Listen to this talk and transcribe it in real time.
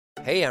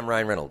Hey, I'm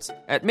Ryan Reynolds.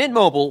 At Mint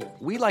Mobile,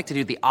 we like to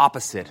do the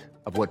opposite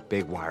of what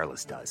Big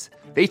Wireless does.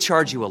 They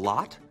charge you a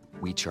lot,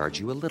 we charge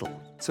you a little.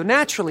 So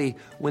naturally,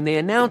 when they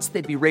announced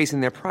they'd be raising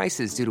their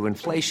prices due to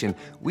inflation,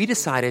 we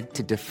decided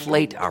to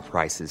deflate our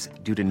prices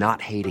due to not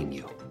hating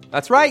you.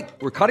 That's right.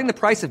 We're cutting the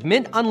price of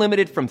Mint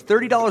Unlimited from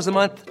 $30 a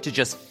month to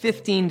just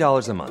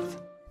 $15 a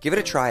month. Give it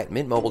a try at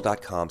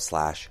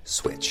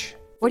mintmobile.com/switch.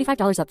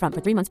 $45 up front for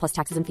 3 months plus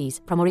taxes and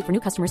fees. Promo rate for new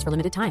customers for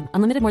limited time.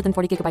 Unlimited more than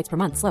 40 gigabytes per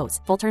month. Slows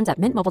full terms at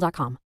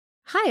mintmobile.com.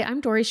 Hi, I'm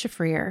Dori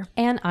Shafrir.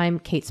 And I'm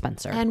Kate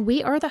Spencer. And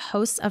we are the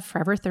hosts of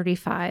Forever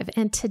 35.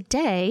 And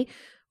today,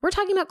 we're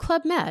talking about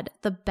Club Med,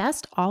 the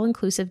best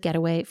all-inclusive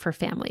getaway for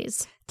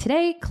families.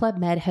 Today, Club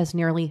Med has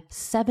nearly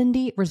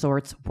 70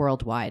 resorts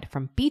worldwide,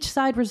 from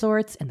beachside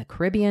resorts in the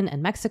Caribbean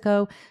and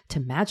Mexico,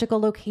 to magical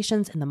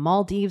locations in the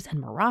Maldives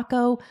and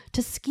Morocco,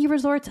 to ski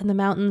resorts in the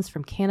mountains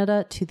from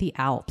Canada to the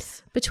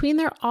Alps. Between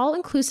their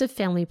all-inclusive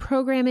family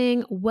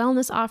programming,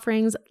 wellness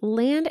offerings,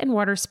 land and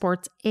water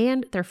sports,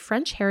 and their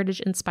French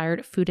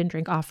heritage-inspired food and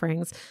drink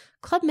offerings,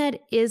 Club Med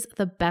is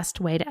the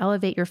best way to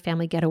elevate your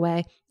family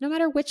getaway, no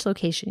matter which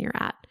location you're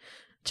at.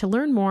 To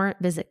learn more,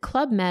 visit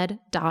clubmed.us.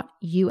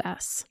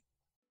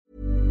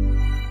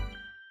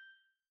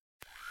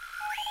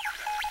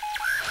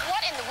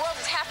 What in the world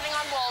is happening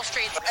on Wall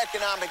Street?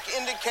 Economic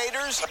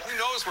indicators. Who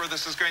knows where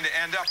this is going to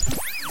end up?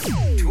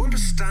 To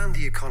understand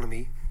the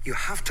economy, you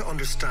have to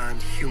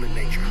understand human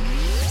nature.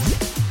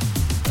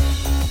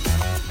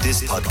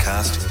 This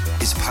podcast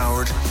is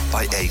powered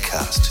by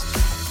Acast.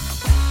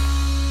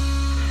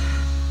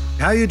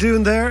 How you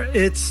doing there?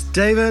 It's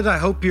David. I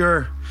hope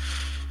you're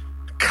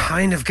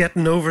kind of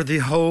getting over the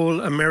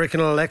whole American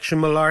election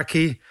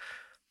malarkey.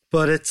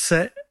 But it's,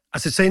 as I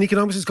say in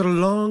economics, it's got a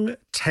long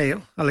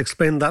tail. I'll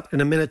explain that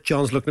in a minute.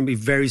 John's looking at me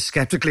very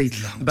skeptically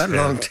about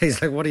long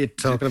tails. Like, what are you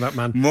talking about,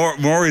 man? More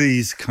of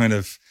these kind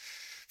of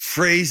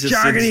phrases.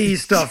 Jargony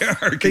stuff.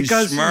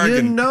 Because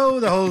you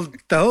know the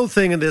whole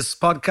thing in this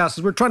podcast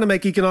is we're trying to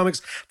make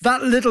economics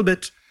that little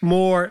bit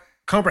more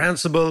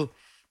comprehensible,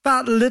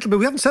 that little bit,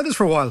 we haven't said this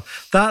for a while,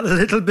 that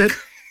little bit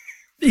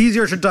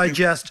easier to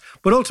digest,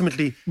 but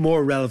ultimately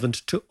more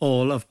relevant to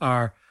all of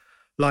our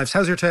lives.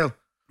 How's your tail?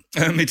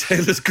 My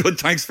tail is good,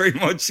 thanks very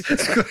much.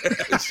 It's good.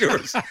 It's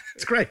yours.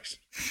 It's great.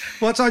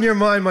 What's on your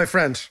mind, my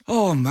friend?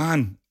 Oh,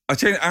 man. I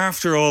tell you,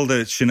 after all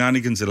the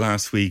shenanigans of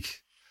last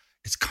week,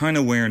 it's kind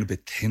of wearing a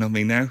bit thin on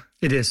me now.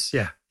 It is,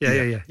 yeah.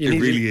 It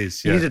really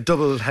is. You need a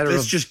double header.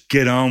 Let's just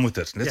get on with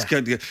it.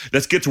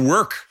 Let's get to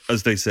work,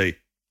 as they say.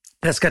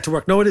 Let's get to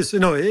work. No, it is.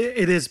 No,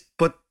 it is.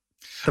 But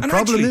the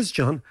problem is,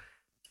 John,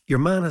 your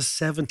man has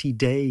 70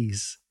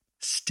 days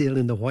still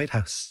in the White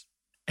House.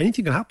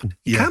 Anything can happen.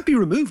 He can't be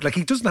removed. Like,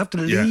 he doesn't have to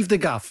leave the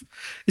gaff.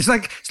 It's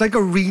like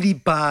a really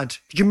bad.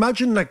 Could you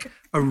imagine like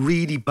a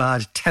really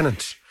bad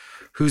tenant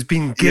who's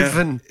been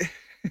given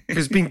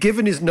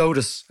his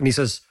notice and he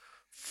says,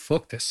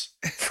 "Fuck this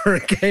for a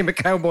game of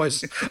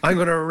Cowboys. I'm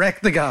going to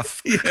wreck the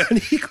gaff." Yeah. And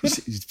he goes,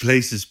 His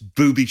place is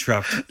booby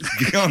trapped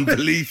beyond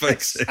belief.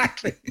 I'd say.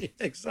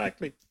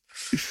 Exactly.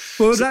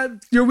 Well,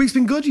 your week's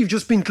been good. You've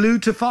just been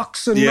glued to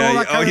Fox and all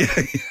that kind of...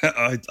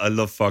 I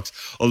love Fox.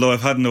 Although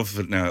I've had enough of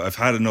it now. I've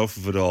had enough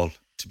of it all,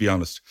 to be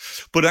honest.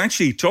 But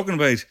actually, talking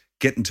about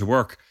getting to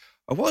work,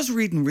 I was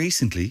reading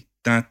recently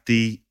that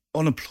the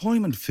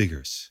unemployment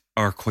figures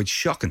are quite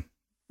shocking.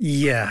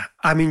 Yeah.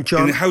 I mean,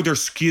 John... in how they're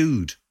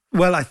skewed.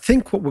 Well, I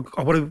think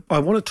I want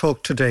to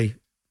talk today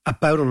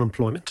about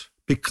unemployment,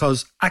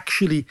 because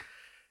actually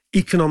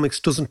economics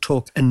doesn't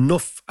talk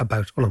enough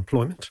about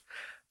unemployment.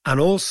 And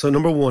also,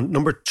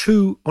 number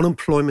two,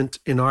 unemployment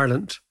in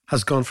Ireland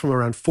has gone from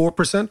around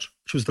 4%,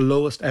 which was the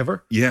lowest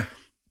ever, to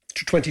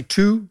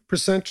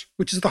 22%,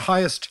 which is the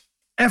highest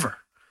ever.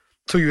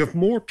 So you have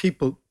more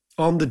people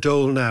on the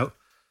dole now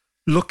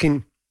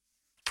looking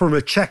for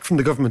a check from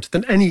the government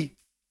than any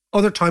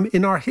other time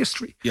in our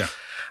history. Yeah.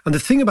 And the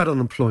thing about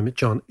unemployment,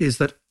 John, is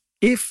that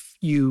if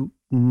you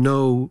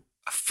know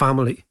a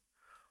family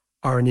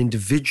or an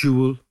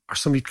individual or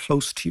somebody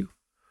close to you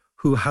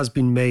who has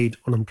been made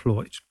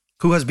unemployed,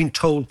 who has been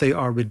told they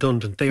are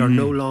redundant, they are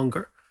no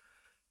longer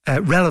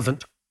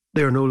relevant,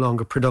 they are no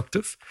longer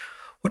productive,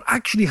 what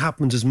actually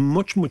happens is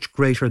much, much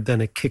greater than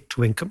a kick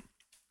to income,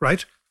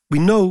 right? We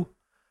know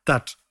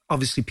that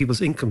obviously people's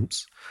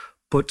incomes,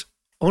 but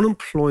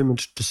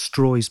unemployment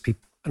destroys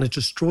people, and it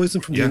destroys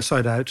them from the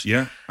inside out.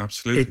 Yeah,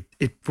 absolutely.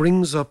 It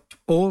brings up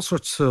all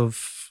sorts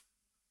of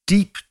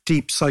deep,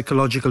 deep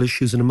psychological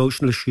issues and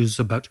emotional issues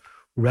about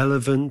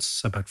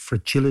relevance, about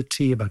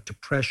fragility, about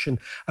depression,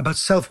 about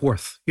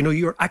self-worth. You know,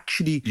 you're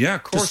actually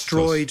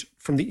destroyed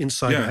from the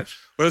inside out.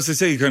 Well, as I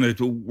say,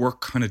 work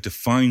kind of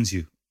defines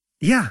you.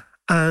 Yeah.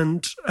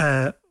 And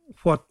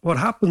what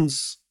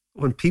happens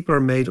when people are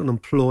made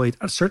unemployed,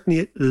 and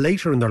certainly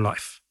later in their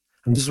life,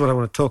 and this is what I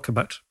want to talk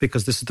about,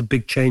 because this is the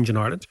big change in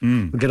Ireland.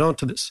 We'll get on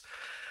to this,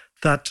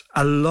 that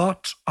a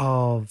lot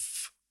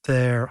of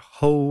their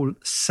whole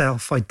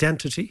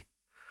self-identity,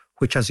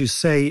 which, as you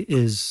say,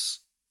 is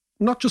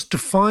not just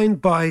defined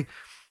by,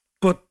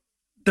 but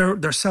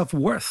their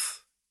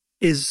self-worth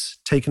is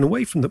taken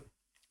away from them.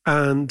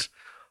 And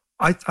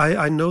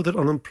I know that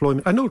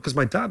unemployment, I know because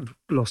my dad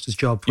lost his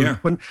job Yeah.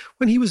 when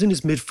he was in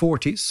his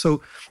mid-40s.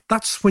 So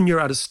that's when you're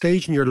at a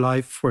stage in your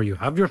life where you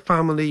have your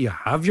family, you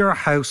have your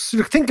house.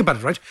 Think about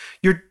it, right?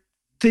 You're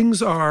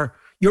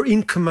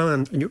in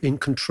command and you're in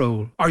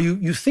control. Or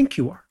you think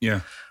you are.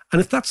 Yeah. And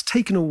if that's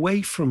taken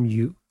away from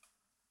you,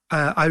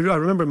 I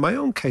remember in my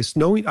own case,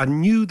 I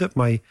knew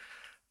that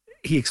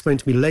he explained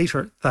to me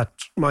later that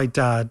my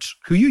dad,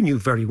 who you knew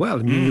very well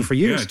and you knew for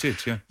years, Yeah, I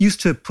did, yeah. used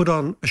to put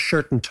on a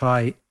shirt and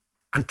tie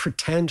and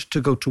pretend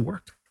to go to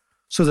work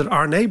so that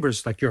our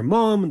neighbours, like your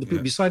mom and the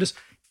people beside us,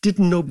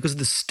 didn't know because of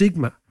the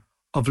stigma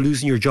of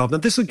losing your job. Now,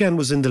 this again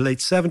was in the late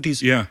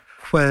 70s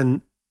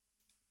when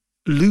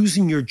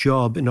losing your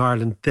job in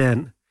Ireland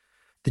then,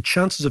 the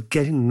chances of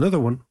getting another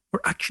one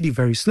were actually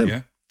very slim.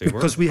 Yeah,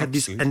 because we had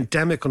this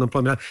endemic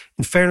unemployment. Now,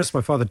 in fairness,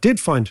 my father did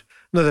find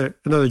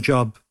another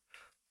job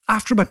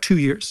after about 2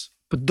 years.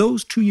 But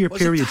those 2 year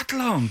periods. Was it that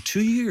long?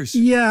 2 years?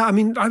 Yeah, I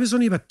mean, I was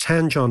only about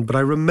 10, John, but I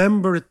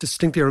remember it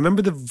distinctly. I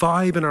remember the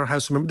vibe in our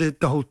house. I remember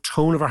the whole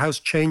tone of our house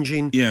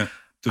changing. Yeah,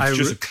 there was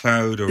just a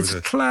cloud over It's a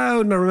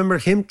cloud, and I remember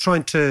him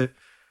trying to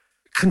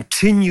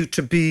continue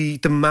to be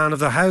the man of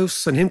the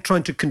house and him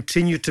trying to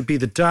continue to be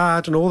the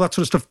dad and all that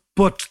sort of stuff.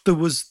 But there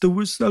was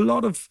a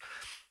lot of...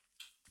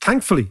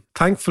 Thankfully,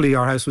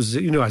 our house was,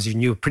 as you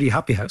knew, a pretty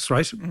happy house,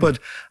 right? But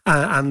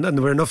and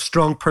there were enough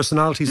strong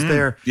personalities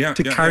there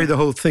to carry the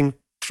whole thing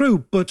through.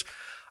 But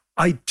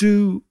I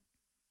do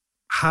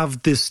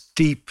have this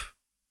deep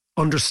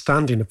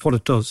understanding of what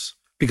it does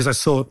because I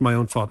saw it in my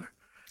own father.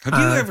 Have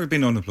you ever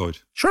been unemployed?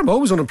 Sure, I'm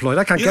always unemployed.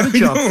 I can't get a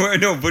job. I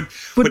know, but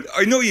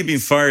I know you've been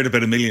fired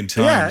about 1 million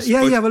times.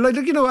 Yeah.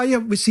 Well,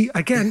 we see,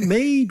 again,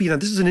 maybe, now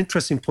this is an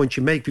interesting point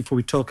you make before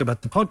we talk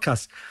about the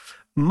podcast.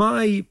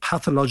 My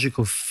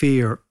pathological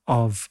fear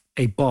of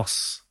a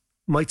boss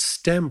might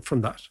stem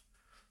from that.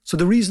 So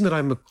the reason that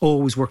I'm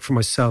always work for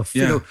myself,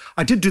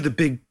 I did do the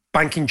big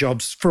banking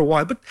jobs for a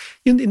while, but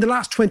in the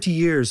last 20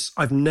 years,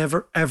 I've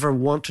never, ever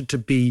wanted to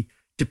be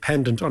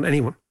dependent on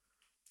anyone.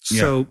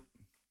 So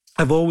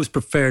I've always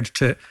preferred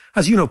to,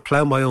 as you know,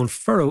 plough my own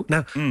furrow.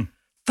 Now,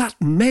 that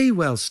may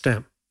well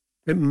stem.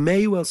 It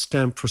may well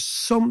stem for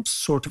some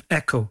sort of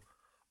echo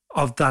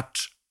of that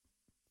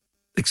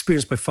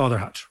experience my father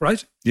had,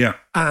 right? Yeah.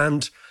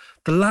 And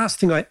the last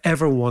thing I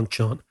ever want,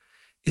 John,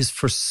 is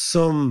for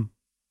some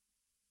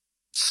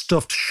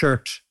stuffed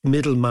shirt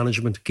middle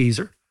management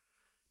geezer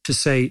to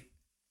say,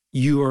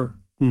 you're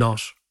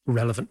not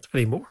relevant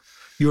anymore.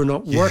 You're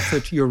not worth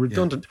it. You're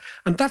redundant.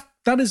 And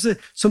that is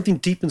something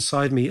deep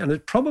inside me. And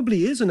it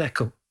probably is an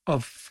echo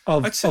of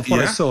what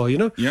I saw,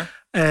 Yeah.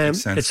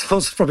 It's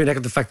also probably an echo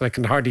of the fact that I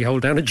can hardly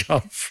hold down a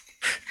job.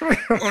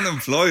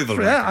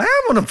 Unemployable. Yeah, I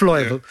am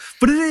unemployable.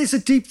 But it is a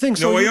deep thing.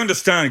 So I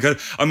understand. Cause,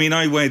 I mean,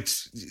 I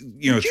went,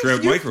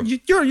 throughout micro.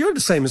 You're the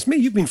same as me.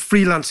 You've been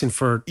freelancing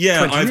for 20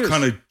 years. I've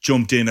kind of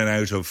jumped in and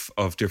out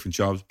of different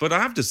jobs. But I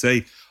have to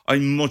say, I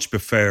much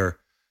prefer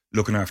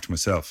looking after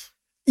myself.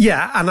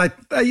 Yeah, and I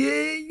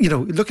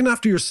looking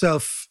after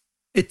yourself,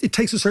 it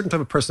takes a certain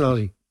type of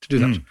personality to do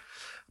that.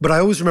 But I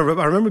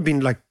remember being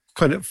like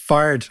kind of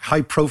fired,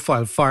 high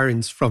profile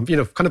firings from,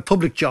 kind of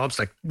public jobs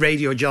like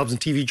radio jobs and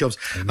TV jobs.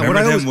 And what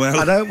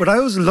I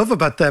always love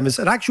about them is,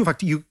 in actual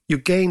fact, you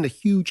gain a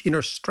huge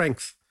inner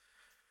strength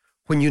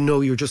when you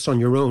know you're just on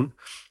your own.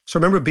 So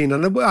I remember being,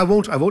 and I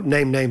won't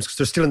name names because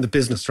they're still in the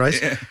business, right?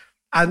 Yeah.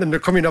 And then they're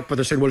coming up and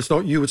they're saying, well, it's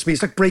not you, it's me.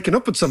 It's like breaking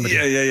up with somebody.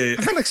 Yeah.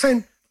 I felt like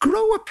saying,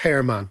 grow a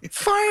pair, man.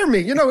 Fire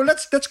me.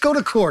 Let's go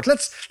to court.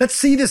 Let's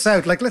see this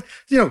out. Like,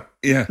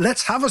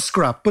 let's have a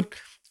scrap. But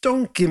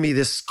don't give me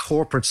this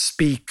corporate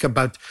speak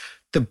about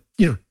the,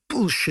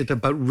 bullshit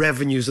about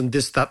revenues and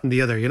this, that, and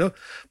the other,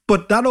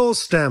 But that all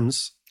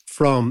stems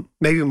from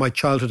maybe my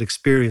childhood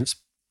experience.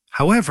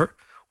 However,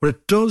 what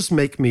it does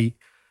make me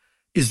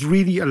is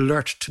really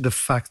alert to the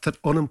fact that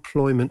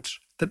unemployment,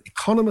 that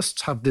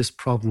economists have this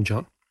problem,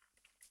 John,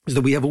 is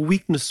that we have a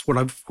weakness, what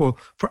I call,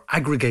 for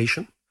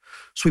aggregation.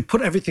 So we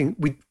put everything,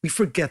 we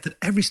forget that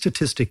every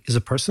statistic is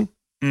a person.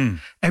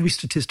 Every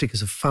statistic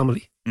is a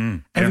family.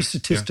 Every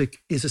statistic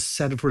is a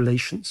set of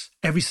relations.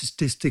 Every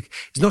statistic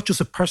is not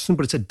just a person,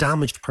 but it's a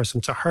damaged person.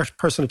 It's a hurt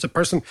person. It's a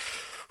person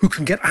who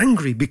can get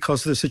angry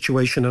because of the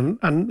situation.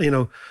 And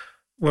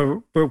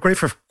we're great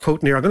for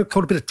quoting here. I'm going to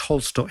quote a bit of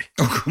Tolstoy.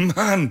 Oh, come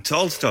on,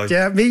 Tolstoy.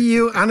 Yeah, me,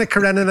 you, Anna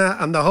Karenina,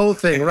 and the whole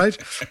thing, right?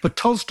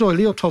 But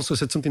Leo Tolstoy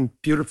said something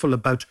beautiful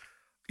about,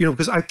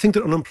 because I think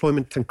that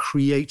unemployment can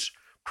create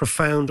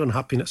profound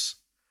unhappiness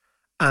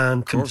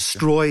and can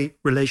destroy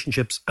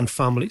relationships and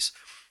families.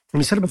 When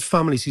he said about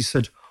families, he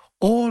said,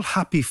 all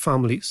happy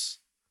families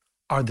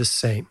are the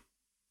same.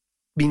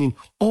 Meaning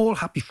all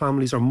happy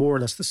families are more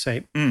or less the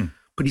same.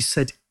 But he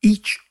said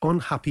each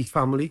unhappy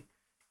family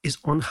is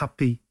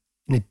unhappy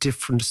in a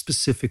different,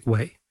 specific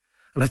way.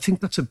 And I think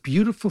that's a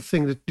beautiful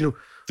thing that,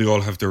 they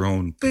all have their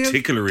own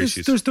particular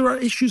issues. There are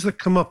issues that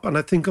come up, and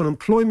I think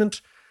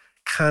unemployment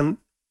can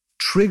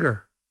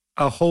trigger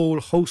a whole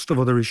host of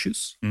other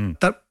issues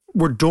that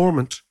were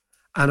dormant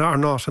and are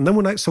not. And then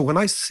when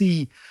I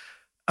see,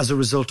 as a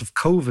result of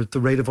COVID, the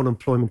rate of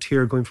unemployment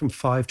here going from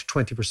 5 to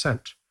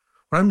 20%,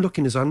 What I'm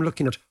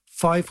looking at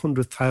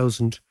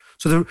 500,000.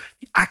 So the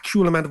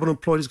actual amount of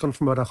unemployed has gone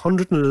from about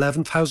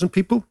 111,000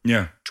 people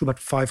to about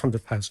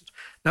 500,000.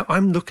 Now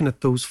I'm looking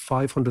at those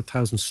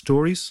 500,000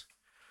 stories,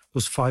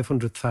 those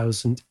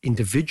 500,000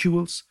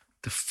 individuals,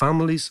 the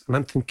families, and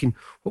I'm thinking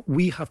what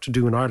we have to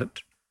do in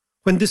Ireland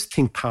when this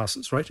thing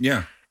passes, right?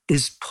 Yeah.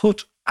 Is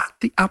put at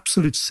the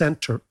absolute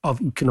centre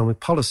of economic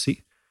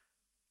policy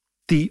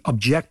the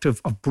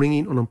objective of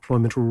bringing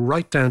unemployment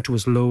right down to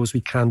as low as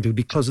we can do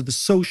because of the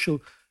social,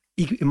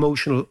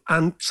 emotional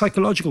and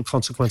psychological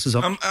consequences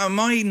of it. Am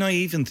I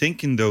naive in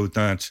thinking, though,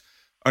 that,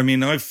 I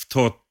mean, I've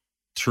thought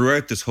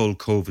throughout this whole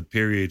COVID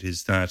period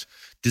is that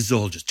this is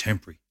all just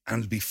temporary and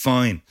it'll be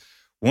fine.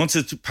 Once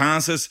it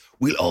passes,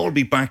 we'll all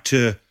be back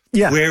to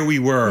where we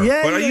were.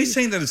 But are you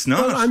saying that it's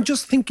not? Well, I'm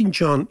just thinking,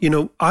 John,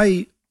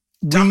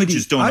 damage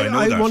is done,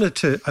 I know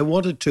that. I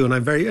wanted to,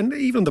 and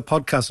even on the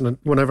podcast and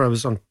whenever I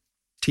was on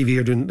TV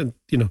or doing,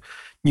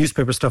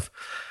 newspaper stuff,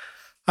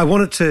 I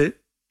wanted to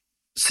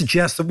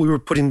suggest that we were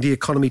putting the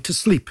economy to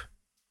sleep.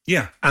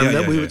 Yeah. And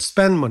that we would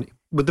spend money.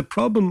 But the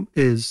problem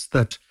is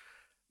that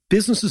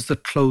businesses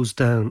that close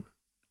down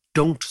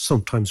don't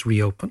sometimes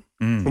reopen.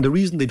 And the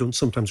reason they don't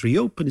sometimes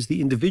reopen is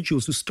the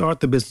individuals who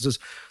start the businesses,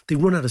 they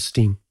run out of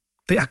steam.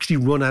 They actually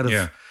run out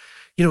of,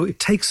 it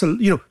takes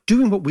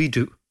doing what we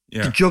do,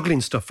 the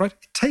juggling stuff, right?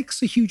 It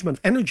takes a huge amount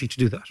of energy to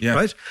do that,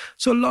 right?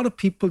 So a lot of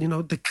people,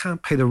 they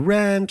can't pay the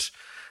rent,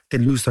 they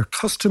lose their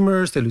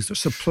customers, they lose their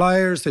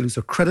suppliers, they lose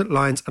their credit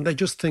lines, and they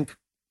just think...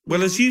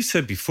 Well, as you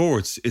said before,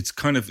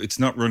 it's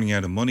not running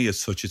out of money as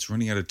such, it's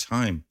running out of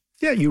time.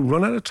 Yeah, you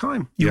run out of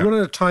time. Run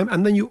out of time,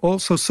 and then you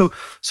also... So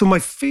my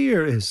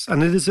fear is,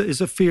 and it is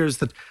a fear, is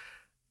that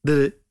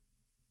the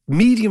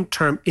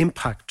medium-term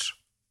impact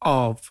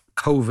of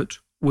COVID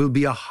will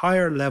be a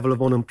higher level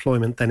of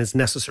unemployment than is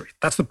necessary.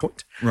 That's the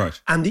point.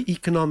 Right. And the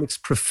economics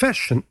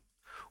profession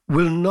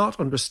will not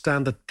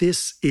understand that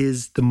this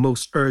is the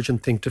most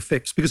urgent thing to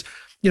fix. Because,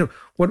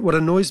 what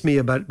annoys me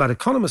about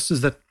economists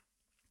is that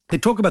they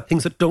talk about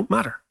things that don't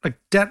matter, like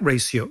debt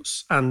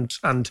ratios and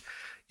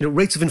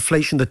rates of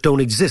inflation that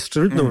don't exist.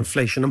 There is no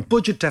inflation, and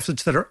budget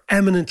deficits that are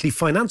eminently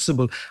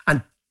financeable,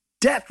 and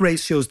debt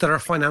ratios that are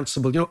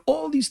financeable.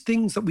 All these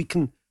things that we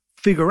can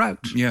figure out.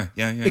 Yeah.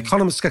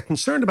 Economists get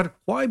concerned about it.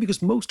 Why?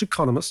 Because most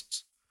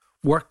economists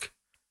work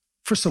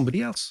for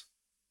somebody else.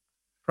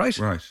 Right?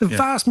 The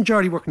vast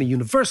majority work in a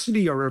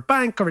university or a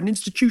bank or an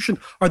institution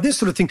or this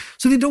sort of thing.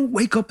 So they don't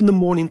wake up in the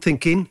morning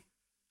thinking,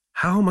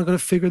 how am I going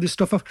to figure this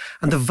stuff out?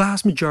 And the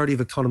vast majority of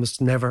economists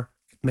never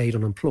get made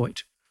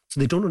unemployed. So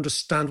they don't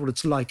understand what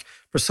it's like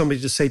for somebody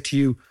to say to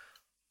you,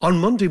 on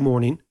Monday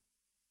morning,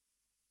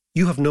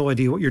 you have no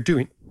idea what you're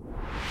doing.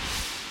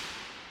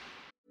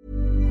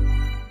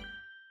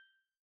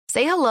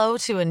 Say hello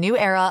to a new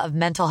era of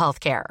mental health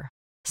care.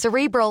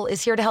 Cerebral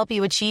is here to help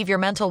you achieve your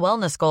mental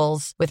wellness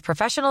goals with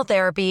professional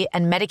therapy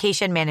and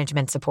medication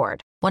management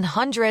support.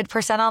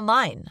 100%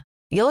 online.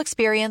 You'll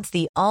experience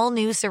the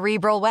all-new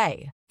Cerebral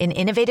Way, an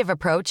innovative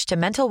approach to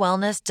mental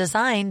wellness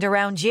designed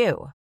around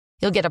you.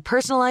 You'll get a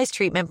personalized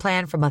treatment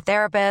plan from a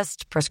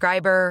therapist,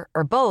 prescriber,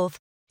 or both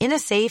in a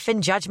safe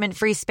and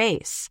judgment-free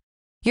space.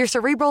 Your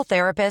Cerebral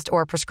therapist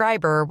or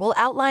prescriber will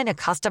outline a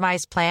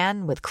customized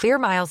plan with clear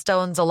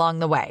milestones along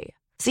the way,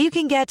 so you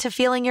can get to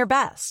feeling your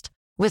best.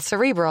 With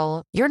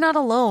Cerebral, you're not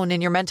alone in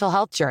your mental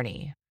health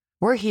journey.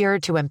 We're here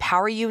to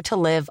empower you to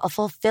live a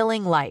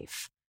fulfilling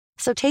life.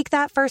 So take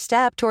that first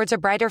step towards a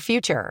brighter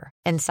future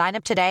and sign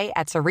up today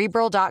at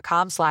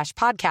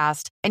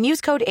Cerebral.com/podcast and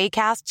use code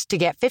ACAST to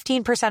get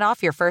 15%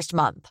 off your first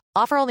month.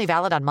 Offer only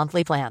valid on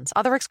monthly plans.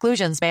 Other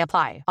exclusions may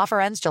apply.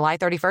 Offer ends July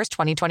 31st,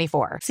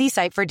 2024. See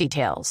site for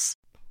details.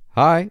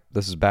 Hi,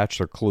 this is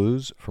Bachelor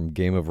Clues from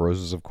Game of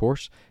Roses, of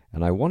course,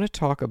 and I want to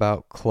talk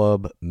about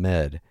Club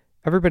Med.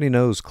 Everybody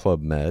knows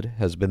Club Med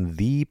has been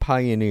the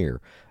pioneer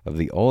of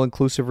the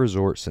all-inclusive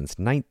resort since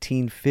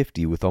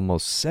 1950, with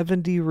almost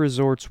 70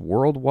 resorts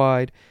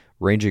worldwide,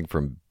 ranging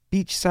from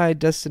beachside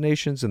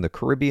destinations in the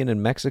Caribbean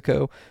and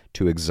Mexico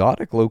to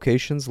exotic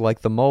locations like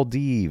the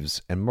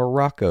Maldives and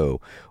Morocco,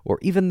 or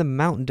even the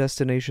mountain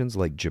destinations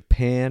like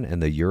Japan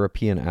and the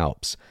European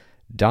Alps.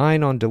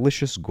 Dine on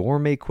delicious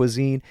gourmet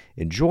cuisine,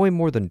 enjoy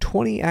more than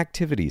 20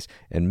 activities,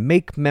 and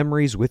make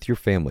memories with your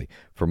family.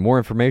 For more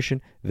information,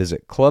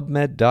 visit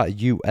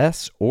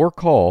clubmed.us or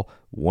call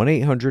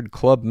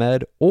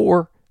 1-800-CLUB-MED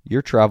or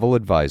your travel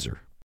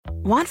advisor.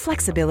 Want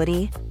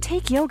flexibility?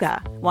 Take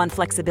yoga. Want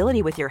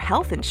flexibility with your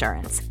health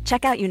insurance?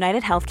 Check out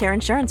United Healthcare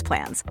Insurance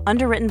Plans.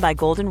 Underwritten by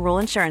Golden Rule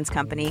Insurance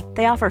Company,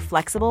 they offer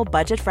flexible,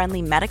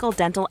 budget-friendly medical,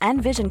 dental,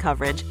 and vision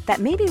coverage that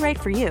may be right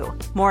for you.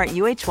 More at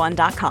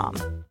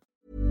uh1.com.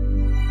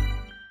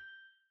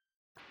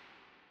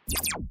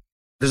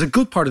 There's a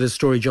good part of this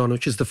story, John,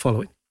 which is the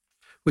following,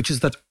 which is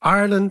that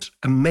Ireland,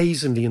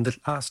 amazingly, in the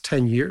last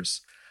 10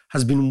 years,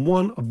 has been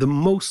one of the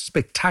most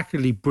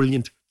spectacularly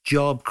brilliant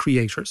job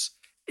creators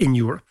in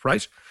Europe,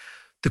 right?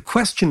 The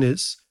question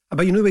is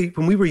about,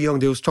 when we were young,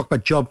 they always talk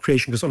about job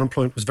creation because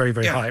unemployment was very,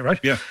 very high, right?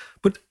 Yeah.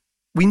 But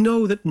we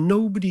know that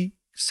nobody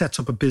sets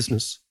up a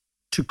business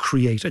to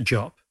create a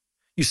job.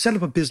 You set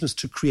up a business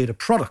to create a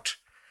product.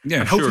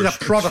 Yeah, and hopefully sure,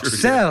 that product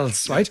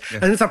sells, right? Yeah.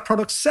 And if that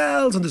product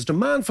sells and there's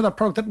demand for that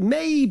product, that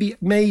maybe,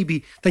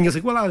 then you'll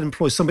think, well, I'll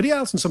employ somebody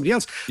else and somebody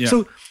else. Yeah.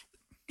 So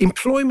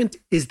employment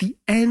is the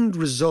end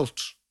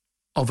result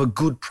of a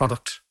good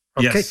product.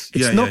 Okay, Yes.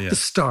 it's not the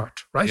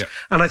start, right? Yeah.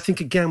 And I think,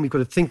 again, we've got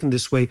to think in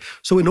this way.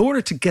 So in order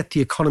to get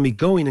the economy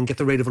going and get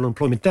the rate of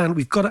unemployment down,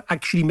 we've got to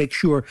actually make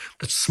sure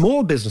that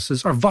small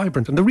businesses are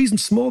vibrant. And the reason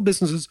small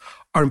businesses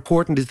are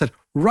important is that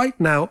right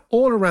now,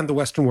 all around the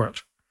Western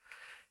world,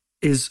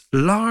 is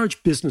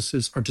large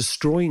businesses are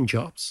destroying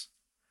jobs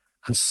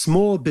and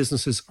small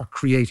businesses are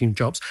creating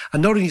jobs.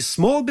 And not only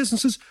small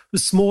businesses,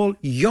 but small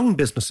young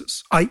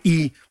businesses,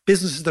 i.e.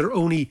 businesses that are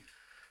only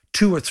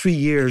 2 or 3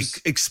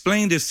 years.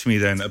 Explain this to me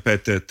then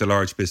about the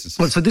large businesses.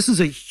 Well, so this is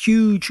a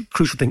huge,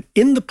 crucial thing.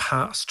 In the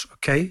past,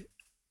 okay,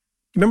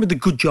 remember the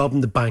good job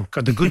in the bank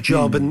or the good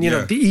job in, the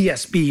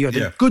ESB or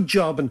the good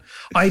job in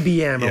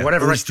IBM or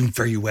whatever. Oh, he's doing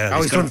very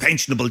well. He's got a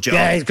pensionable job.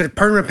 Yeah, he's got a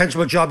permanent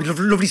pensionable job. He's got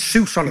a lovely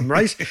suit on him,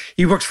 right?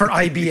 He works for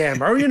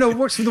IBM or,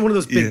 works for one of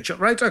those big jobs,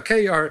 right?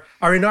 Okay, or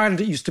in Ireland,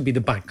 it used to be the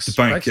banks. The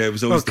bank, right? yeah, it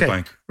was always the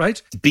bank. Right?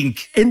 The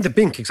Bink. In the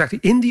Bink, exactly.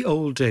 In the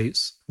old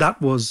days,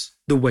 that was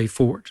the way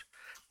forward.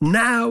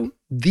 Now,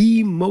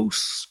 the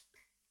most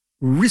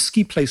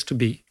risky place to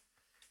be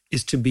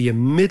is to be a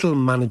middle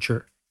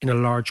manager in a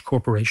large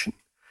corporation.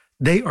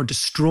 They are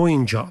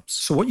destroying jobs.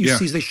 So what you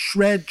see is they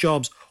shred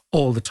jobs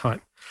all the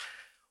time.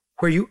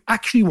 Where you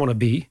actually want to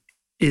be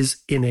is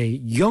in a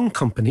young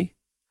company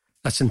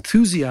that's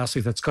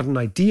enthusiastic, that's got an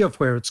idea of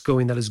where it's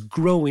going, that is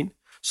growing.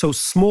 So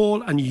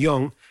small and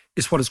young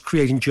is what is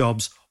creating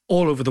jobs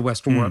all over the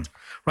Western world,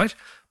 right?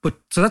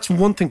 So that's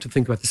one thing to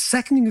think about. The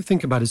second thing to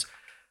think about is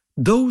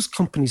those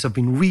companies have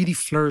been really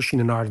flourishing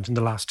in Ireland in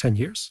the last 10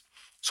 years.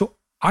 So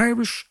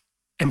Irish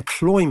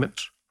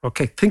employment,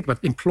 okay, think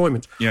about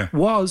employment,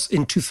 was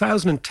in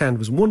 2010,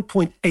 was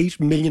 1.8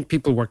 million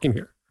people working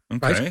here.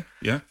 Okay, right?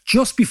 yeah.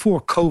 Just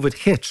before COVID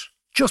hit,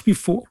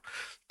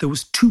 there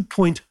was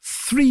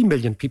 2.3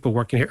 million people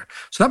working here.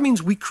 So that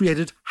means we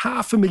created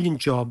 500,000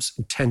 jobs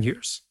in 10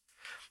 years.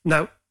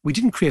 Now, we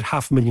didn't create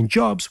 500,000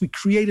 jobs. We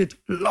created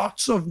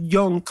lots of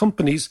young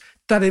companies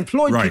that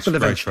employed people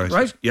eventually,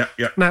 right? Yeah.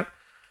 Now,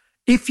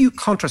 if you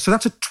contrast, so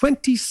that's a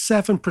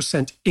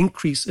 27%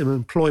 increase in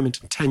employment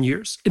in 10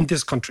 years in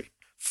this country.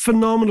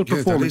 Phenomenal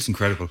performance. That is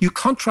incredible. You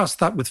contrast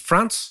that with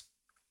France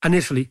and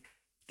Italy.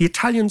 The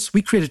Italians,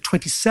 we created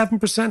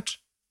 27%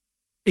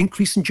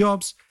 increase in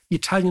jobs. The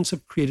Italians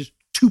have created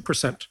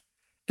 2%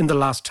 in the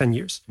last 10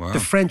 years. Wow. The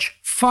French,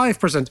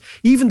 5%.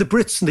 Even the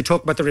Brits, and they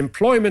talk about their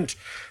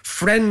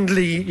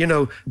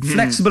employment-friendly,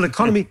 flexible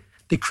economy,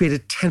 they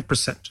created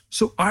 10%.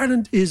 So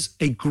Ireland is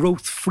a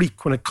growth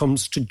freak when it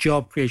comes to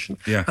job creation.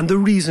 Yeah. And the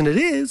reason it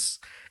is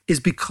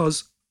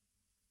because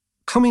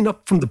coming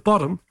up from the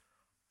bottom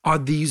are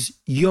these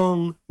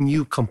young,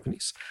 new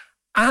companies.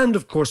 And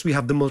of course, we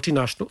have the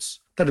multinationals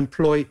that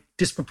employ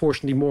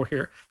disproportionately more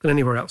here than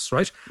anywhere else,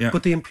 right? Yeah.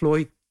 But they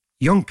employ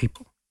young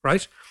people,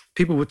 right?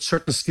 People with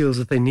certain skills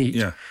that they need.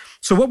 Yeah.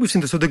 So what we've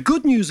seen, so the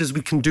good news is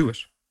we can do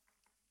it.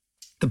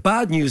 The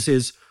bad news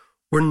is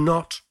we're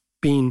not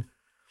being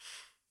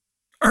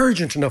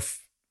urgent enough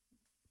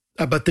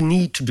about the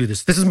need to do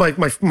this. This is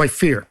my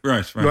fear.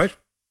 Right.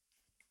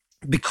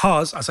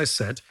 Because, as I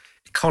said,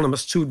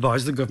 economists who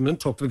advise the government,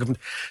 talk to the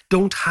government,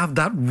 don't have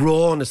that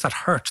rawness, that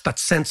hurt, that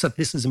sense that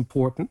this is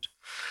important.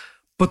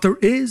 But there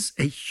is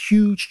a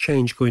huge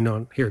change going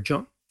on here,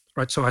 John.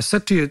 Right. So I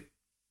said to you,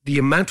 the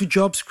amount of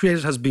jobs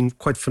created has been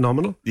quite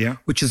phenomenal. Yeah.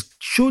 Which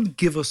should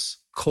give us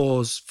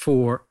cause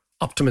for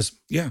optimism.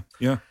 Yeah.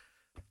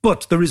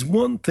 But there is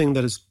one thing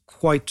that is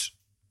quite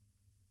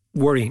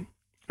worrying,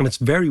 and it's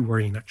very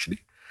worrying actually,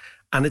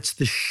 and it's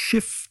the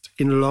shift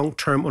in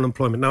long-term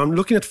unemployment. Now, I'm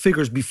looking at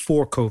figures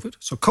before COVID.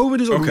 So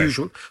COVID is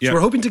unusual. Yeah. So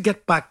we're hoping to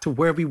get back to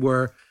where we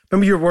were.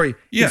 Remember, you were worried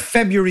in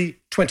February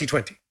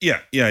 2020.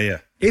 Yeah.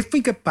 If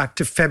we get back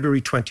to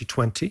February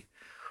 2020,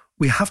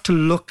 we have to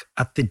look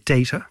at the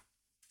data.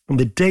 And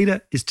the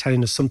data is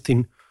telling us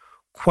something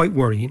quite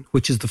worrying,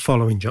 which is the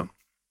following, John.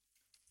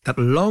 That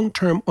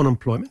long-term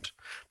unemployment,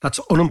 that's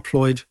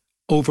unemployed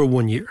over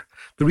 1 year.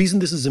 The reason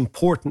this is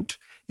important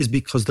is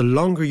because the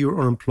longer you're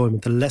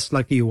unemployment, the less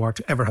likely you are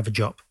to ever have a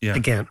job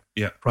again.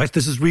 Yeah. Right?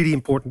 This is really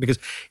important because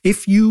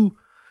if you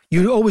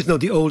always know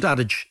the old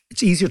adage,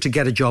 it's easier to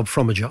get a job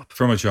from a job.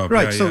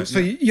 Right. So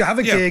you have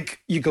a gig,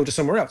 you go to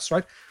somewhere else,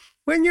 right?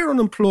 When you're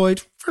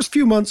unemployed, first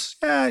few months,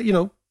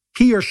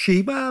 he or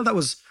she, well, that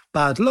was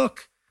bad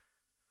luck.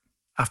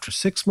 After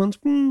 6 months,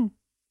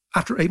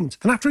 after 8 months,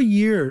 then after a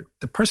year,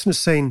 the person is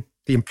saying,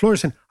 the employer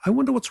is saying, I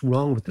wonder what's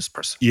wrong with this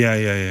person. Yeah.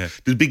 There's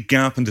a big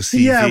gap in the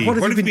CV. Yeah, what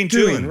have you been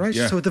doing? Right.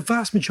 Yeah. So the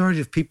vast majority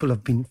of people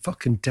have been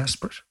fucking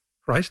desperate,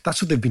 right?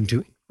 That's what they've been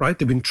doing, right?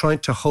 They've been trying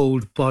to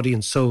hold body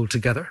and soul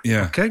together.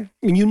 Yeah. Okay.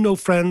 And you know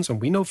friends,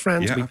 and we know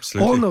friends. Yeah, we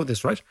absolutely. all know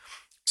this, right?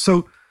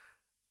 So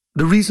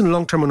the reason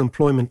long-term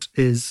unemployment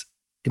is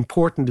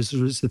important is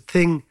there is a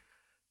thing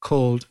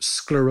called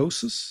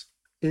sclerosis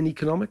in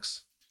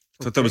economics.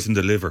 I thought that was in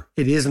the liver.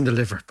 It is in the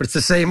liver, but it's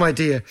the same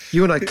idea.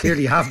 You and I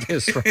clearly have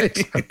this,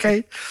 right?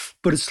 Okay.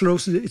 But it's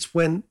sclerosis. It's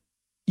when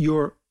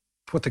your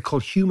what they call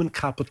human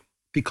capital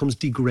becomes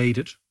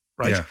degraded,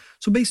 right? Yeah.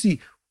 So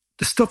basically,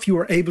 the stuff you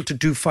were able to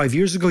do 5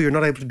 years ago, you're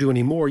not able to do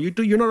anymore.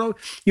 You're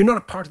not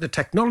a part of the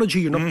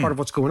technology. You're not part of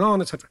what's going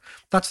on, etc.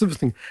 That's the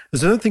thing.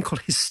 There's another thing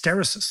called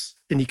hysteresis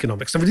in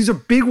economics. I mean, these are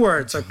big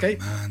words, okay?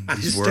 Man, and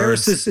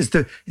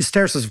hysteresis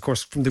hysteresis, of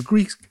course, from the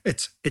Greek.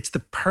 It's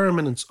the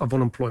permanence of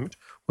unemployment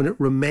when it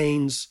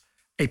remains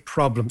a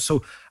problem.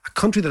 So a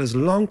country that has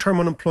long-term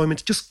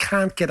unemployment just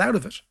can't get out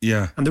of it.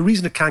 Yeah. And the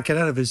reason it can't get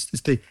out of it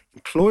is the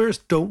employers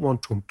don't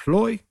want to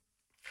employ,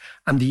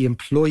 and the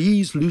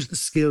employees lose the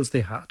skills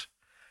they had.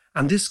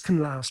 And this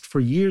can last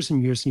for years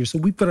and years and years. So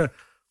we've got to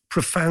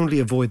profoundly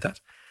avoid that.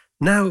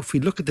 Now, if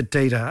we look at the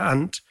data,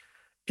 and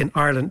in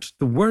Ireland,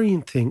 the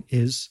worrying thing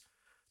is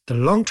the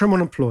long-term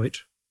unemployed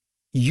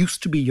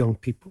used to be young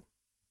people.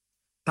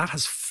 That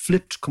has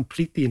flipped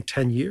completely in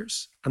 10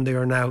 years, and they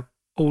are now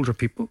older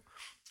people.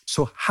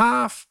 So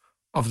half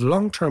of the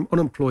long-term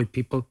unemployed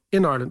people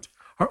in Ireland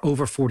are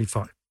over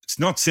 45. It's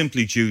not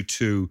simply due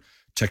to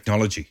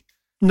technology.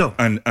 No.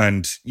 And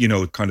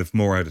kind of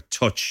more out of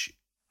touch.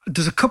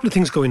 There's a couple of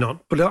things going on,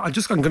 but I'm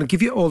going to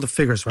give you all the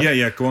figures, right?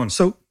 Yeah, go on.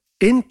 So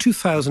in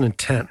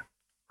 2010,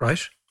 right,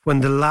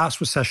 when the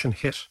last recession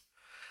hit,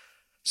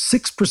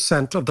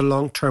 6% of the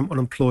long-term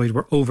unemployed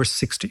were over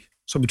 60,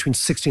 so between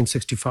 60 and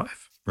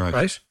 65,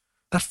 right?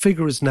 That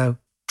figure is now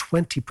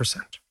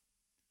 20%,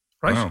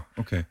 right? Wow,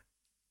 okay.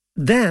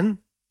 Then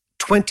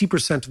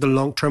 20% of the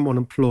long-term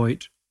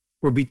unemployed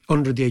were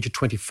under the age of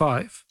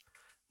 25.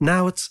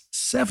 Now it's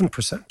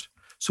 7%.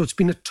 So it's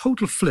been a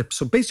total flip.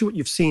 So basically what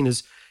you've seen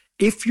is,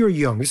 if you're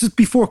young, this is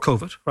before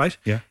COVID, right?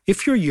 Yeah.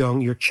 If you're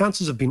young, your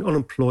chances of being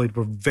unemployed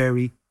were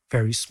very,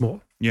 very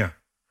small. Yeah.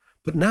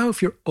 But now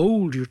if you're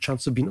old, your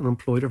chances of being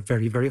unemployed are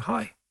very, very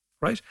high,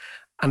 right?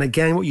 And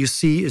again, what you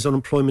see is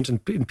unemployment in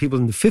people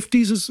in the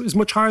 50s is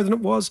much higher than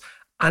it was,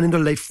 and in the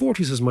late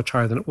 40s is much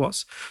higher than it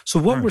was. So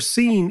what we're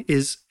seeing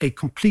is a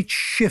complete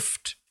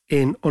shift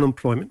in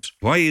unemployment.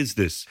 Why is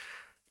this?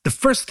 The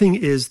first thing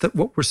is that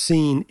what we're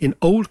seeing in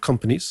old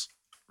companies,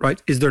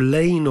 right, is they're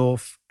laying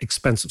off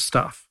expensive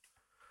staff.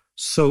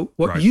 So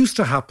what used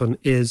to happen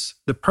is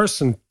the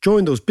person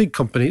joined those big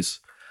companies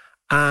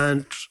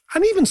and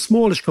even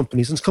smallish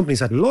companies, and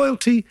companies had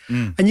loyalty,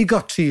 and you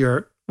got to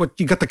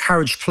you got the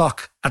carriage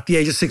clock at the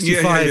age of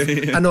 65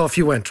 and off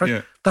you went, right?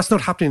 Yeah. That's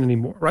not happening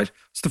anymore, right?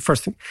 That's the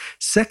first thing.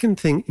 Second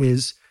thing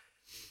is,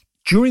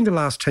 during the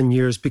last 10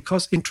 years,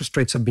 because interest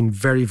rates have been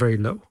very, very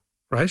low,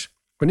 right?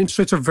 When interest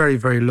rates are very,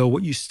 very low,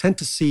 what you tend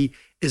to see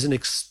is an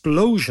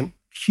explosion,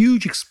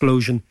 huge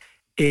explosion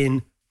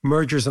in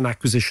mergers and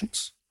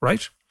acquisitions,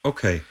 right?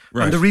 Okay,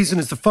 right. And the reason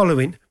is the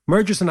following.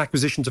 Mergers and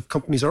acquisitions of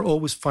companies are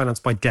always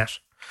financed by debt.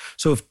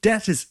 So if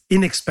debt is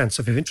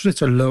inexpensive, if interest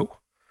rates are low,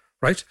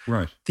 right?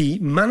 The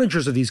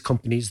managers of these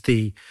companies,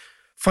 the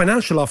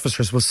financial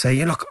officers will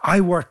say, look,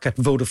 I work at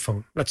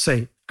Vodafone, let's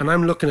say, and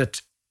I'm looking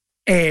at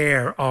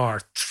Air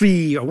or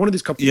Three or one of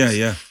these companies.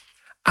 Yeah.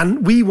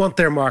 And we want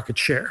their market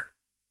share.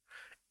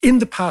 In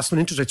the past, when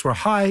interest rates were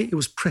high, it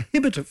was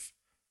prohibitive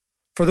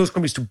for those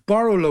companies to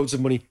borrow loads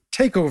of money,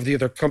 take over the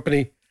other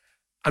company,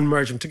 and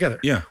merge them together.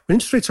 Yeah. When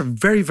interest rates are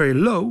very, very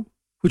low,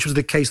 which was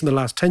the case in the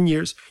last 10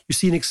 years, you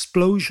see an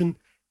explosion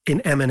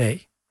in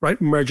M&A, right?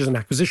 Mergers and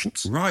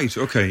acquisitions. Right,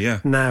 okay, yeah.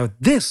 Now,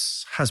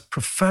 this has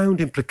profound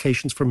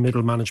implications for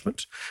middle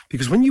management,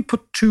 because when you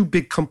put two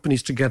big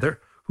companies together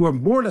who are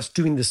more or less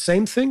doing the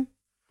same thing,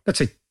 let's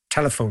say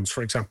telephones,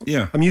 for example.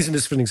 Yeah. I'm using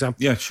this for an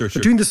example. Yeah, sure.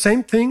 They're doing the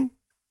same thing,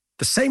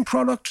 the same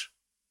product,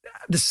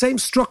 the same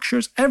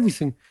structures,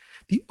 everything.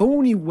 The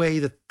only way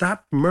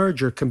that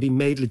merger can be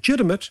made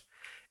legitimate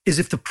is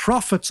if the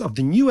profits of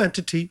the new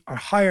entity are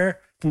higher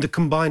than the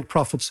combined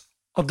profits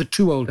of the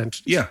two old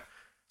entities. Yeah.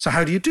 So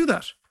how do you do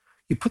that?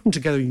 You put them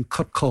together, you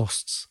cut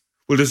costs.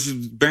 Well, there's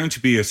bound to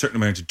be a certain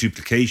amount of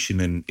duplication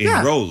in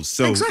roles.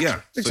 So, exactly,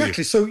 yeah.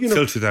 Exactly. So,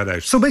 filter that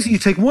out. So basically, you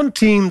take one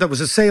team that was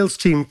a sales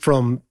team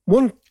from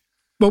one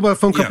mobile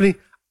phone company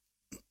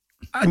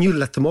and you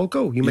let them all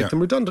go. You make them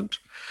redundant.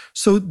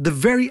 So the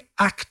very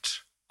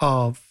act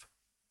of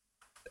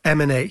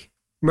M&A,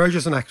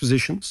 mergers and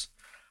acquisitions,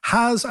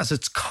 has as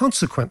its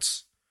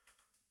consequence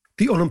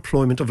the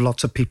unemployment of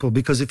lots of people.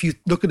 Because if you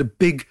look at a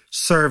big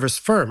service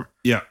firm,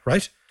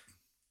 right,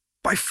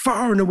 by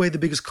far and away the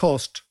biggest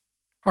cost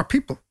are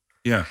people.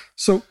 Yeah.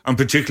 So, and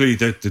particularly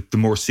the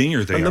more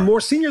senior they are. And the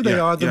more senior they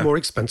are, the more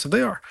expensive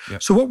they are. Yeah.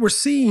 So what we're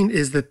seeing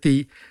is that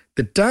the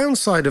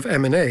downside of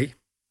M&A,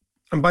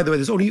 and by the way,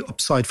 there's only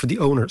upside for the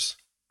owners.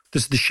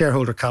 This is the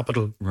shareholder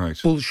capital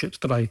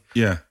bullshit that I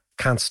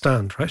can't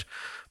stand, right?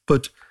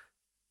 But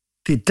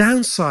the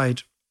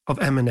downside of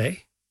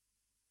M&A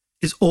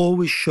is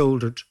always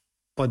shouldered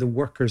by the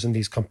workers in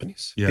these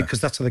companies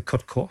because that's how they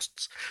cut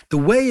costs. The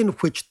way in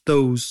which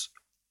those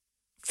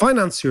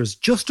financiers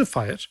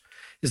justify it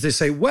is they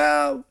say,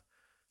 well,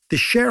 the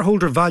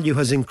shareholder value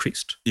has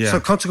increased. So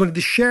consequently,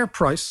 the share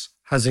price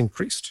has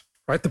increased,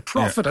 right? The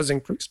profit has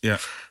increased.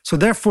 So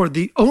therefore,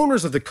 the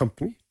owners of the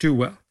company do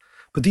well.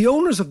 But the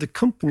owners of the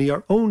company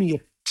are only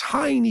a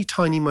tiny,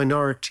 tiny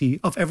minority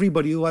of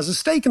everybody who has a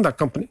stake in that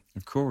company.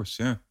 Of course,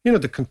 yeah. You know,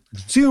 the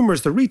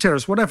consumers, the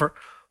retailers, whatever.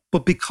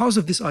 But because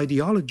of this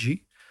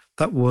ideology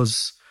that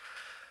was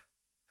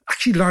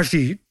actually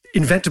largely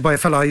invented by a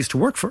fellow I used to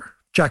work for,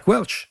 Jack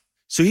Welch.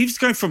 So he was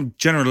the guy from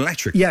General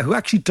Electric? Yeah, who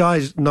actually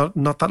died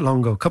not that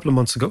long ago, a couple of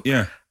months ago.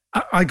 Yeah.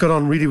 I got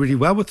on really, really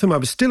well with him. I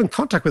was still in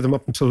contact with him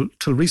up until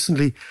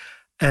recently.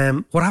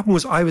 What happened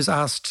was I was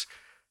asked,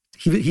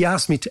 he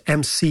asked me to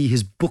MC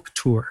his book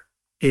tour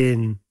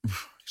in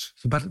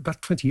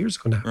about 20 years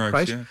ago now,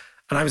 right? Yeah.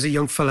 And I was a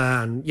young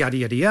fella and yada,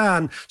 yada, yada.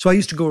 And so I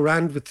used to go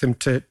around with him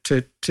to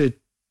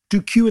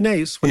do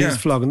Q&As when he was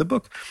flogging the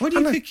book. Why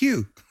did he pick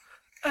you?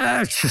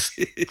 Just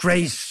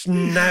great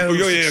now. Oh,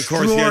 yeah, of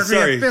course. Yeah,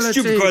 sorry. Ability.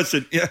 Stupid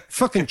question. Yeah.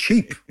 Fucking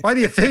cheap. Why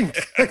do you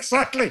think?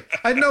 Exactly.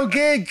 I had no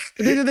gig.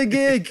 I needed a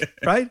gig,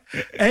 right?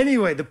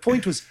 Anyway, the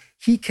point was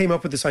he came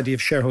up with this idea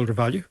of shareholder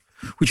value,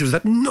 which was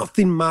that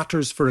nothing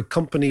matters for a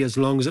company as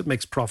long as it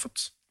makes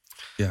profits.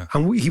 Yeah.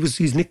 And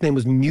his nickname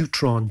was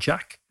Neutron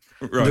Jack.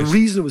 Right. The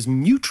reason it was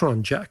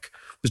Neutron Jack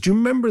was, do you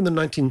remember in the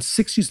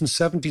 1960s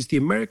and 70s, the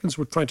Americans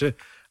were trying to,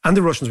 and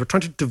the Russians were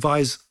trying to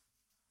devise,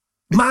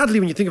 madly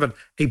when you think of it,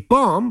 a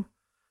bomb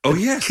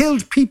that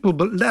killed people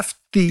but left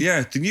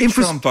the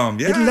neutron bomb.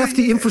 Yeah, it left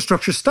the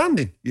infrastructure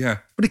standing. Yeah.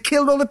 But it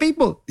killed all the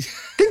people.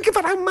 Think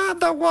about how mad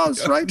that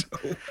was, right?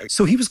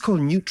 So he was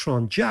called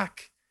Neutron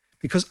Jack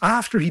because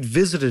after he'd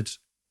visited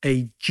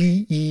a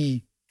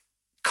GE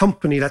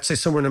company, let's say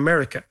somewhere in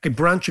America, a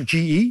branch of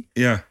GE,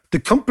 the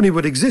company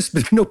would exist,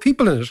 but no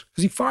people in it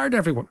because he fired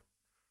everyone.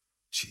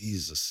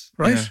 Jesus.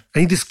 Right? Yeah. And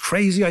he had this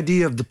crazy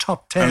idea of the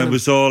top 10. And it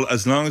was all,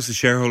 as long as the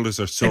shareholders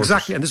are sorted.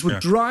 Exactly. And this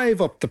would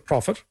drive up the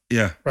profit.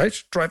 Yeah.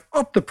 Right? Drive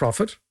up the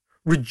profit,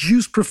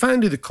 reduce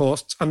profoundly the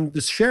costs, and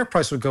the share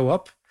price would go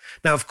up.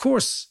 Now, of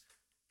course,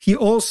 he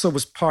also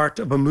was part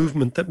of a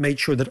movement that made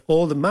sure that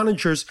all the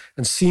managers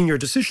and senior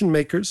decision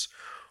makers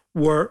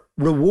were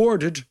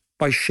rewarded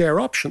by share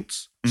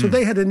options. So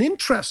they had an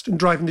interest in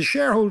driving the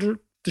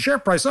share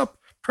price up,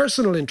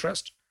 personal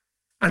interest.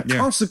 And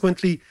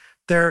consequently,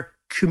 their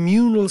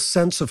communal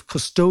sense of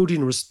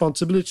custodian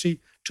responsibility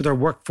to their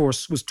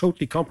workforce was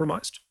totally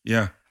compromised.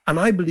 Yeah. And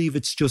I believe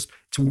it's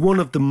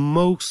one of the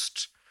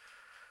most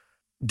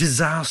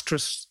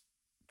disastrous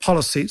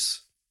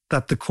policies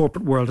that the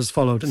corporate world has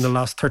followed in the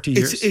last 30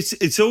 years.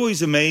 It's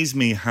always amazed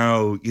me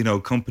how,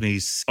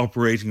 companies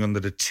operating under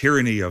the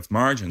tyranny of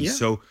margins. Yeah.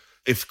 So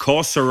if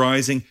costs are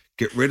rising,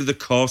 get rid of the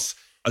costs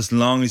as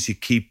long as you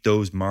keep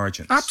those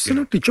margins.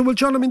 Absolutely. Well,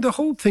 John, I mean, the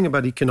whole thing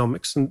about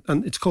economics, and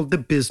it's called the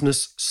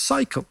business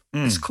cycle.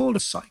 It's called a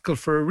cycle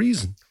for a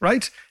reason,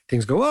 right?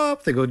 Things go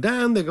up, they go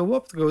down, they go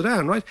up, they go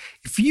down, right?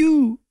 If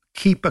you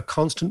keep a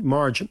constant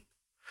margin,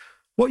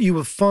 what you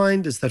will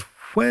find is that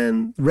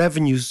when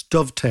revenues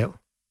dovetail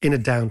in a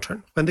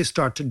downturn, when they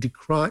start to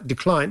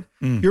decline,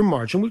 your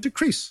margin will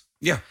decrease.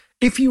 Yeah.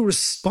 If you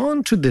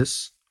respond to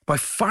this by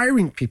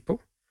firing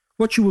people,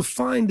 what you will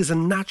find is a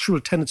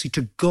natural tendency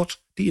to gut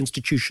the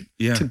institution,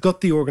 to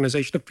gut the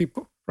organization of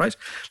people, right?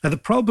 Now, the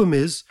problem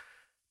is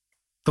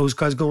those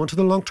guys go into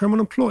the long-term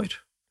unemployed.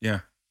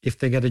 Yeah. If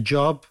they get a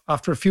job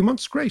after a few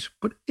months, great.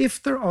 But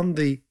if they're on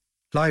the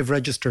live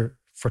register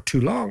for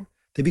too long,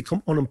 they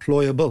become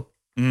unemployable.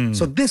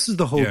 So this is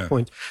the whole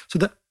point. So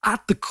that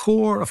at the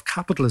core of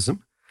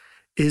capitalism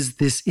is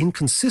this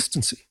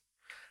inconsistency.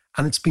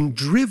 And it's been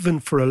driven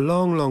for a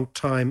long, long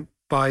time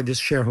by this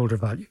shareholder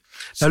value.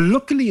 Now,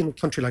 luckily in a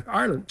country like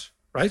Ireland,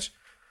 right,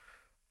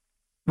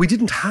 we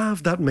didn't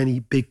have that many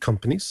big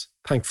companies,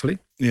 thankfully.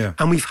 Yeah.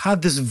 And we've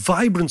had this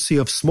vibrancy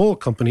of small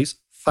companies,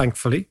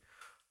 thankfully,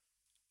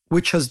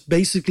 which has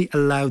basically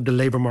allowed the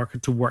labour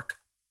market to work.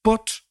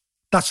 But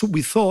that's what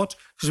we thought,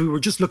 because we were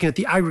just looking at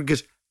the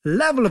aggregate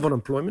level of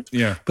unemployment.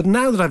 Yeah. But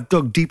now that I've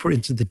dug deeper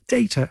into the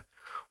data,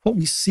 what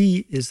we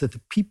see is that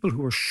the people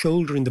who are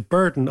shouldering the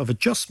burden of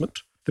adjustment,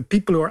 the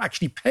people who are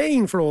actually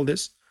paying for all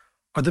this,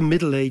 are the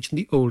middle-aged and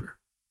the older,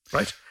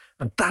 right?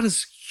 And that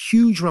has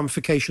huge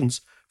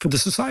ramifications for the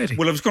society.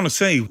 Well, I was going to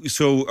say,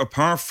 so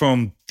apart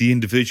from the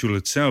individual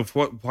itself,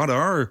 what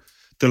are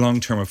the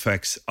long-term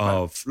effects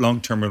of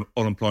long-term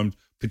unemployment,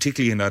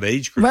 particularly in that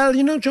age group? Well,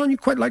 John, you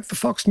quite like the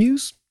Fox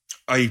News.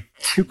 I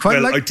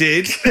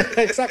did.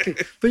 Exactly.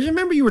 But you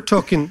remember you were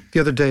talking the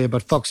other day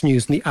about Fox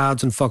News and the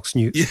ads on Fox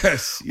News.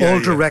 Yes. All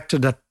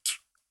directed at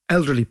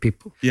elderly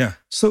people. Yeah.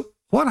 So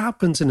what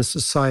happens in a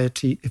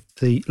society if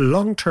the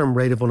long-term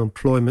rate of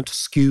unemployment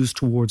skews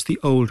towards the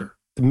older,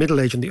 the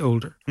middle-aged and the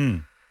older?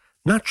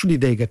 Naturally,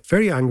 they get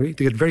very angry,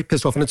 they get very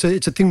pissed off. And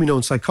it's a thing we know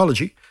in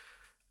psychology,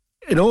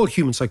 in all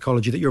human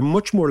psychology, that you're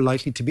much more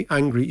likely to be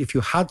angry if you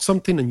had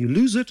something and you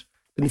lose it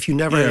than if you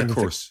never had anything. Of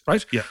course.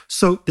 Right? Yeah.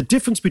 So the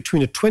difference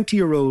between a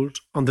 20-year-old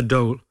on the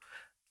dole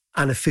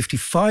and a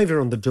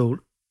 55-year-old on the dole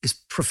is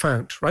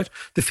profound, right?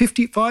 The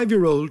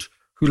 55-year-old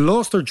who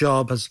lost their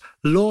job has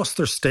lost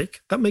their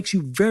stake. That makes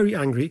you very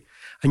angry.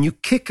 And you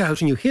kick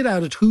out and you hit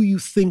out at who you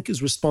think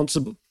is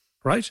responsible,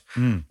 right?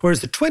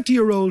 Whereas the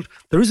 20-year-old,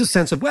 there is a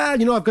sense of,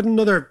 well, I've got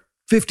another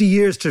 50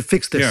 years to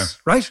fix this,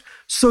 right?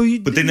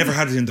 But they never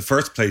had it in the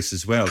first place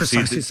as well.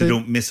 Precisely. So you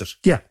don't miss it.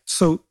 Yeah.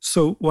 So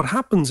what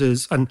happens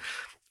is, and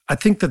I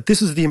think that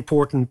this is the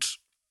important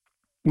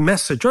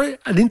message, or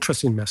an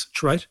interesting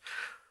message, right?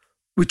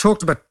 We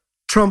talked about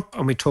Trump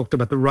and we talked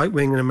about the right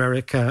wing in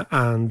America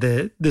and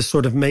this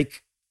sort of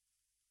make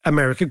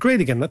America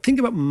great again. Now think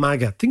about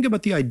MAGA. Think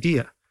about the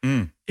idea.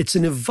 It's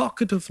an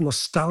evocative,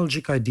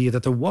 nostalgic idea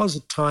that there was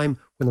a time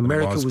when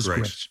America was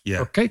great.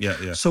 Yeah. Okay?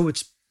 Yeah. So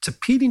it's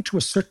appealing to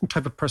a certain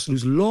type of person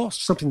who's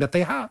lost something that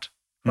they had,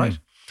 right?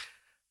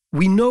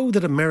 We know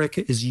that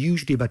America is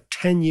usually about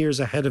 10 years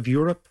ahead of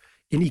Europe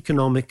in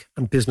economic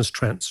and business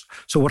trends.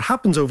 So what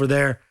happens over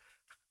there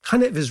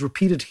kind of is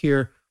repeated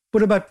here,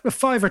 but about a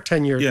 5 or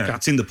 10 year gap.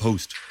 It's in the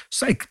post.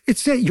 So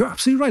you're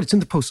absolutely right. It's in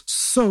the post.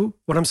 So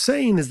what I'm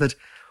saying is that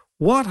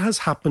what has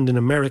happened in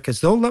America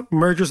is all that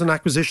mergers and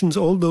acquisitions,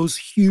 all those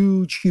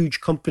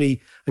huge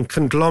company and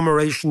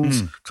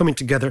conglomerations coming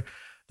together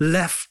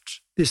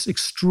left this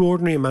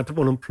extraordinary amount of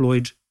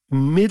unemployed,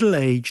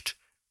 middle-aged,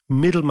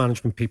 middle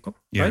management people,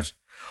 right?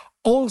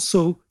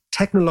 Also,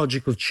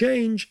 technological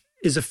change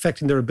is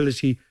affecting their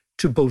ability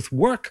to both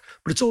work,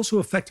 but it's also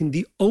affecting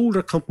the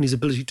older companies'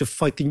 ability to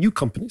fight the new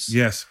companies.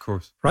 Yes, of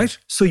course. Right?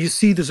 So you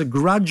see there's a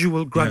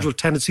gradual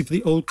tendency for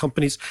the old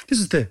companies. This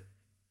is the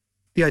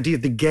idea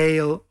of the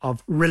gale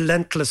of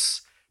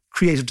relentless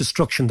creative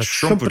destruction. The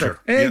trumpeter.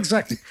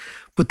 Exactly.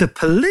 But the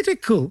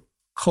political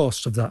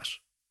cost of that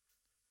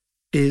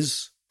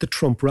is the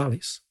Trump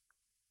rallies,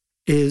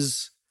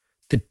 is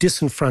the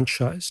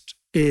disenfranchised,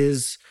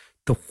 is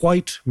the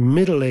white,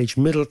 middle-aged,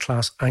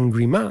 middle-class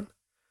angry man.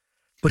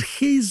 But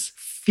his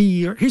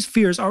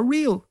fears are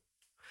real.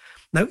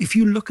 Now, if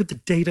you look at the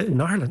data in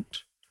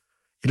Ireland,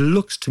 it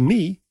looks to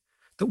me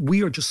that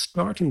we are just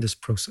starting this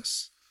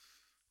process.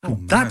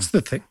 And that's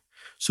the thing.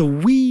 So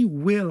we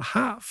will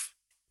have,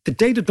 the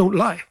data don't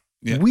lie,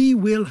 we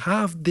will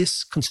have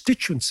this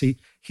constituency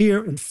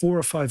here in 4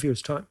 or 5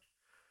 years' time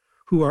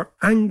who are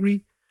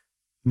angry,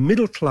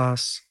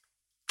 middle-class,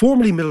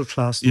 formerly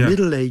middle-class,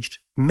 middle-aged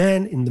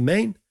men in the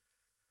main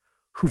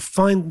who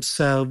find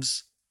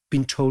themselves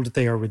being told that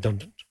they are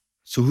redundant.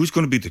 So who's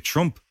going to be the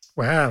Trump?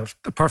 Well,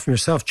 apart from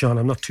yourself, John,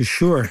 I'm not too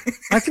sure.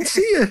 I can see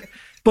it.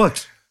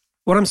 But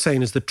what I'm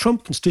saying is the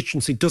Trump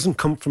constituency doesn't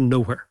come from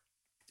nowhere.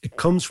 It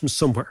comes from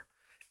somewhere.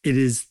 It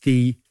is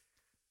the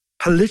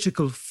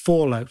political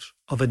fallout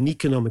of an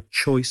economic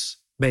choice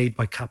made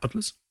by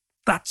capitalism.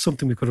 That's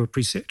something we've got to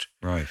appreciate.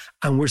 Right.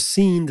 And we're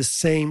seeing the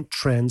same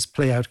trends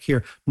play out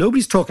here.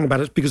 Nobody's talking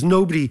about it because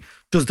nobody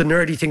does the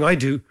nerdy thing I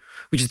do,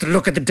 which is to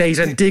look at the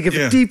data and dig a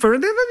bit deeper.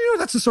 And then,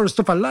 that's the sort of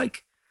stuff I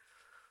like.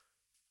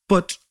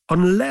 But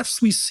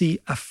unless we see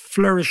a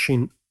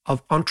flourishing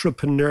of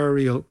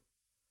entrepreneurial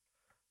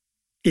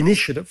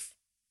initiative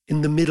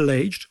in the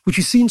middle-aged, which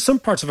you see in some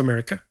parts of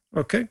America,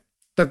 okay,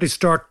 that they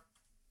start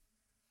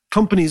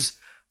companies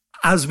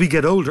as we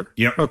get older,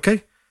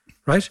 okay,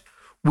 right?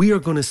 We are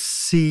going to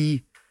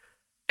see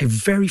a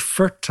very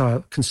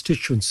fertile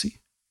constituency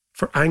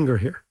for anger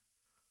here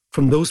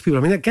from those people.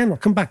 I mean, again, I'll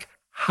come back.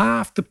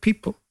 Half the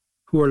people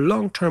who are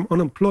long-term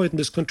unemployed in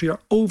this country are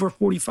over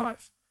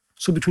 45.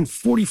 So between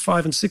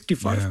 45 and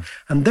 65. Yeah.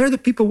 And they're the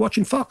people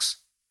watching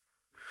Fox.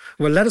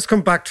 Well, let us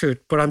come back to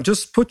it. But I'm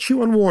just put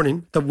you on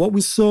warning that what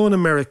we saw in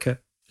America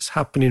is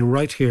happening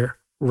right here,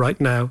 right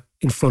now,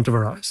 in front of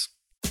our eyes.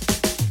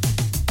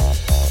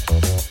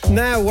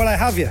 Now, will I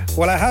have you?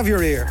 Will I have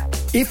your ear?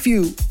 If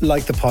you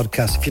like the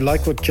podcast, if you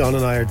like what John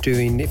and I are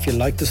doing, if you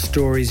like the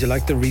stories, you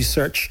like the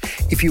research,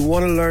 if you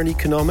want to learn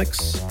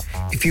economics,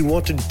 if you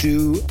want to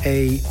do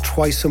a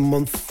twice a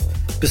month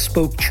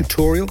bespoke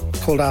tutorial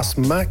called Ask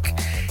Mac,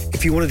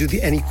 if you want to do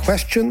the any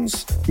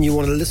questions and you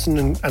want to listen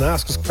and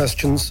ask us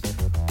questions,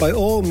 by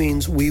all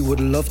means, we would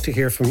love to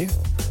hear from you.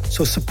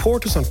 So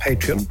support us on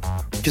Patreon,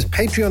 which is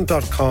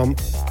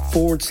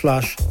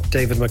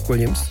patreon.com/David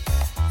McWilliams.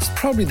 It's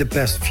probably the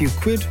best few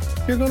quid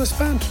you're going to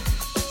spend.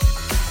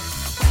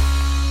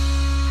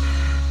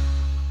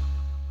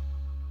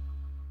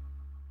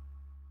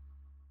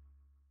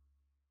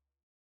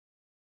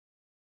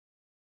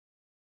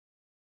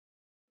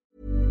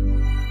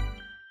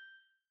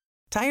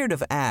 Tired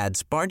of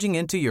ads barging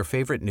into your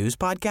favorite news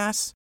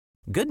podcasts?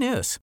 Good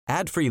news.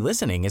 Ad-free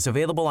listening is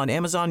available on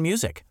Amazon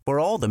Music for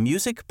all the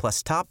music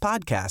plus top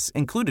podcasts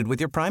included with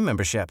your Prime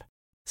membership.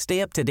 Stay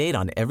up to date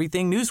on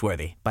everything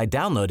newsworthy by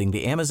downloading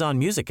the Amazon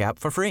Music app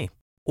for free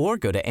or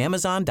go to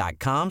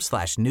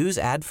amazon.com/news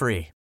ad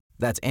free.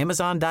 That's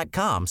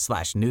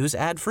amazon.com/news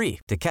ad free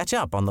to catch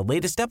up on the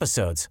latest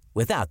episodes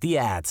without the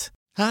ads.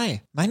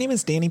 Hi, my name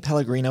is Danny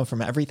Pellegrino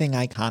from Everything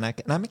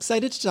Iconic, and I'm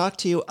excited to talk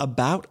to you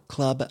about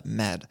Club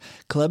Med.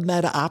 Club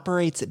Med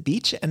operates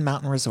beach and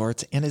mountain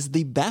resorts and is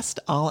the best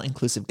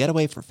all-inclusive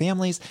getaway for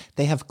families.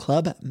 They have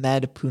Club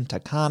Med Punta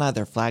Cana,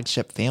 their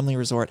flagship family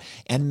resort,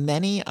 and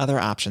many other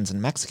options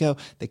in Mexico,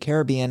 the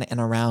Caribbean,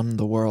 and around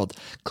the world.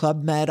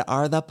 Club Med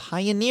are the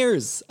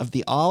pioneers of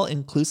the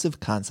all-inclusive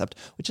concept,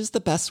 which is the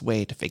best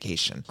way to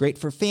vacation. Great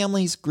for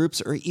families,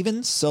 groups, or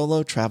even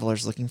solo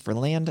travelers looking for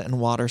land and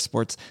water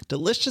sports,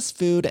 delicious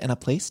food, food, and a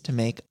place to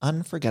make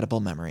unforgettable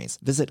memories.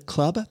 Visit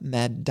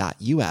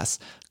clubmed.us,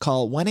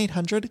 call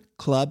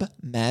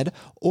 1-800-CLUB-MED,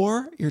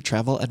 or your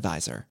travel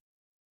advisor.